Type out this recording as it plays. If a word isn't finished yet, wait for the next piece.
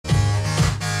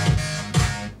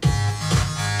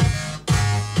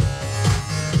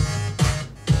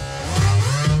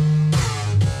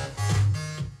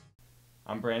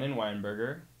I'm Brandon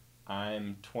Weinberger.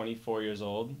 I'm 24 years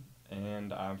old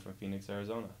and I'm from Phoenix,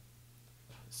 Arizona.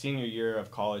 Senior year of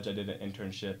college, I did an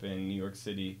internship in New York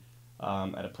City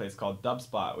at a place called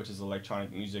Dubspot, which is an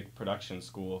electronic music production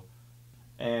school.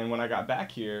 And when I got back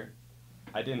here,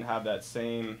 I didn't have that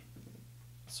same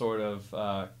sort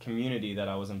of community that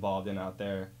I was involved in out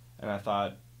there. And I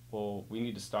thought, well, we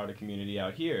need to start a community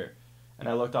out here. And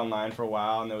I looked online for a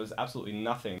while and there was absolutely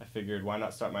nothing. I figured, why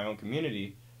not start my own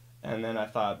community? And then I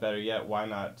thought, better yet, why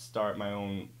not start my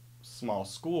own small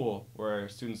school where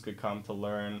students could come to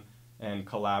learn and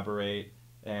collaborate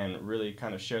and really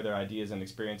kind of share their ideas and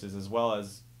experiences, as well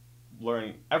as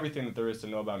learn everything that there is to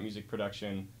know about music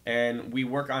production. And we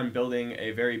work on building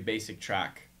a very basic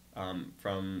track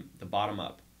from the bottom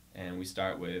up. And we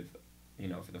start with,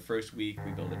 for the first week,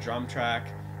 we build a drum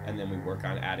track, and then we work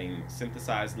on adding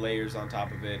synthesized layers on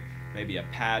top of it, maybe a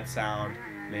pad sound,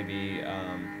 maybe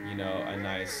a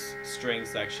nice string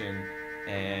section,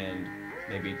 and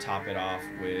maybe top it off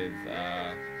with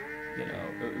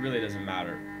it really doesn't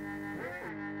matter.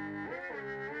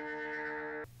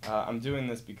 I'm doing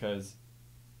this because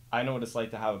I know what it's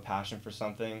like to have a passion for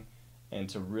something and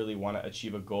to really want to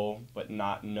achieve a goal but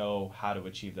not know how to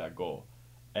achieve that goal.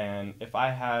 And if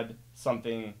I had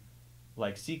something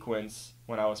like Sequence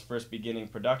when I was first beginning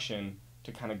production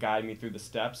to kind of guide me through the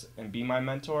steps and be my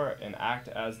mentor and act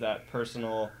as that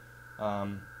personal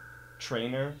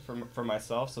trainer for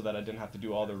myself so that I didn't have to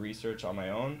do all the research on my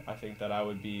own, I think that I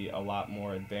would be a lot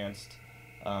more advanced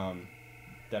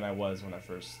than I was when I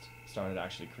first started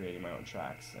actually creating my own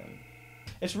tracks. And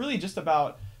it's really just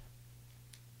about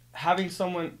taking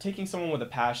someone with a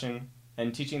passion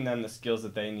and teaching them the skills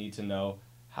that they need to know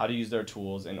how to use their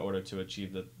tools in order to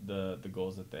achieve the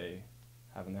goals that they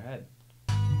have in their head.